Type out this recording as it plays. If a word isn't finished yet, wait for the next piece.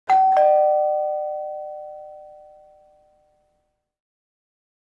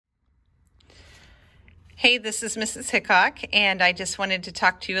Hey, this is Mrs. Hickok, and I just wanted to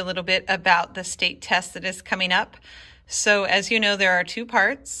talk to you a little bit about the state test that is coming up. So as you know, there are two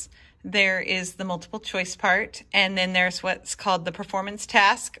parts. There is the multiple choice part, and then there's what's called the performance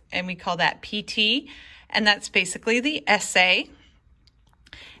task, and we call that PT, and that's basically the essay.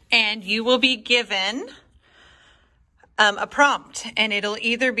 And you will be given a prompt, and it'll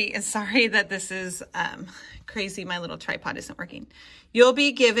either be, and sorry that this is crazy, my little tripod isn't working. You'll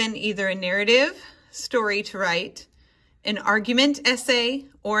be given either a narrative story to write, an argument essay,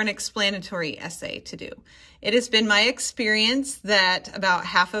 or an explanatory essay to do. It has been my experience that about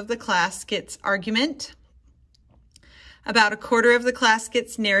half of the class gets argument, about a quarter of the class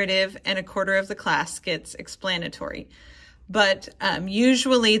gets narrative, and a quarter of the class gets explanatory. But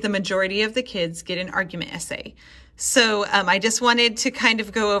usually the majority of the kids get an argument essay. So I just wanted to kind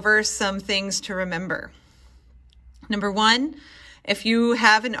of go over some things to remember. Number one, if you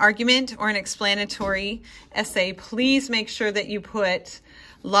have an argument or an explanatory essay, please make sure that you put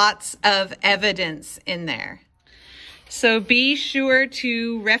lots of evidence in there. So be sure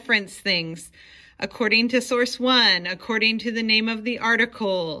to reference things according to source one, according to the name of the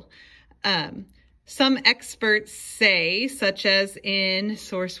article. Some experts say, such as in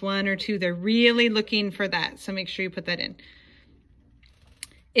source one or two, they're really looking for that. So make sure you put that in.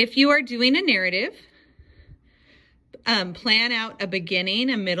 If you are doing a narrative, plan out a beginning,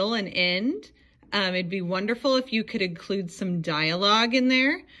 a middle, and end. It'd be wonderful if you could include some dialogue in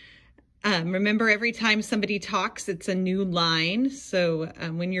there. Remember, every time somebody talks, it's a new line. So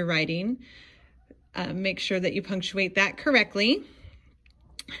when you're writing, make sure that you punctuate that correctly.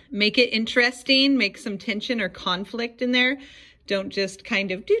 Make it interesting. Make some tension or conflict in there. Don't just kind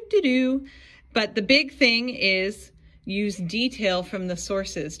of do. But the big thing is use detail from the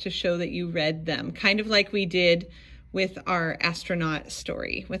sources to show that you read them, kind of like we did with our astronaut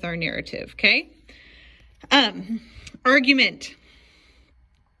story, with our narrative, okay? Argument.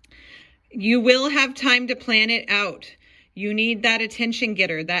 You will have time to plan it out. You need that attention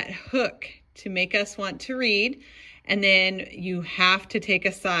getter, that hook to make us want to read, and then you have to take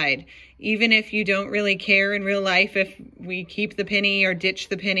a side. Even if you don't really care in real life if we keep the penny or ditch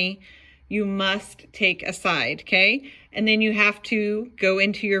the penny, you must take a side, okay? And then you have to go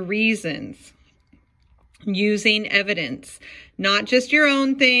into your reasons. Using evidence, not just your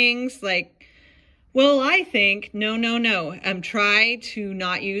own things like, well, I think, no. Try to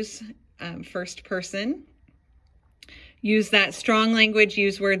not use first person. Use that strong language,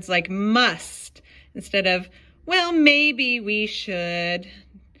 use words like must instead of, well, maybe we should.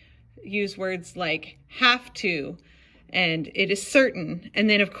 Use words like have to, and it is certain. And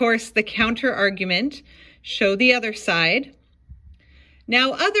then, of course, the counter argument, show the other side.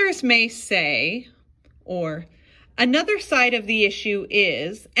 Now, others may say, or another side of the issue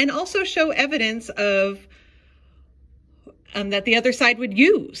is, and also show evidence of that the other side would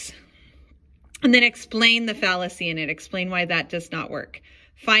use. And then explain the fallacy in it, explain why that does not work.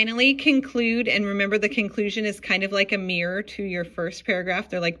 Finally, conclude, and remember the conclusion is kind of like a mirror to your first paragraph.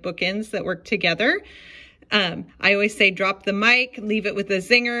 They're like bookends that work together. I always say drop the mic, leave it with a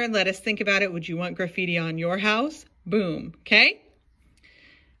zinger, let us think about it. Would you want graffiti on your house? Boom, okay?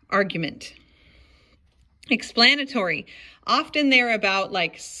 Argument. Explanatory. Often they're about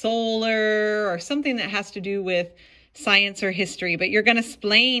like solar or something that has to do with science or history, but you're going to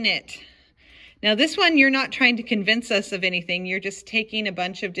explain it. Now this one, you're not trying to convince us of anything. You're just taking a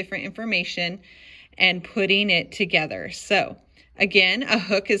bunch of different information and putting it together. So again, a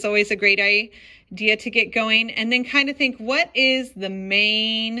hook is always a great idea to get going, and then kind of think, what is the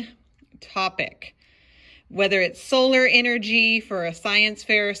main topic? Whether it's solar energy for a science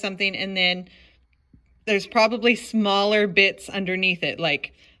fair or something, and then there's probably smaller bits underneath it,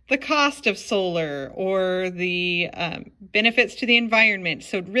 like the cost of solar or the benefits to the environment.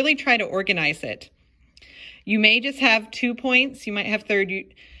 So really try to organize it. You may just have 2 points. You might have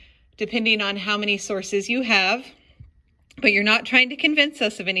 30, depending on how many sources you have. But you're not trying to convince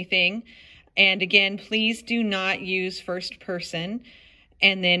us of anything. And again, please do not use first person.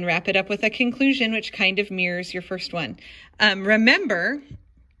 And then wrap it up with a conclusion, which kind of mirrors your first one. Remember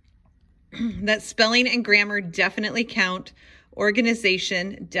that spelling and grammar definitely count.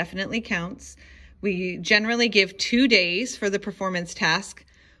 Organization definitely counts. We generally give 2 days for the performance task.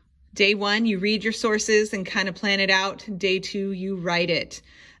 Day 1, you read your sources and kind of plan it out. Day 2, you write it.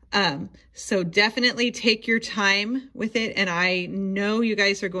 So definitely take your time with it. And I know you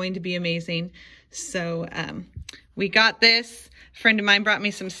guys are going to be amazing. So we got this. A friend of mine brought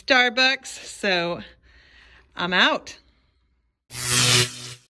me some Starbucks. So I'm out.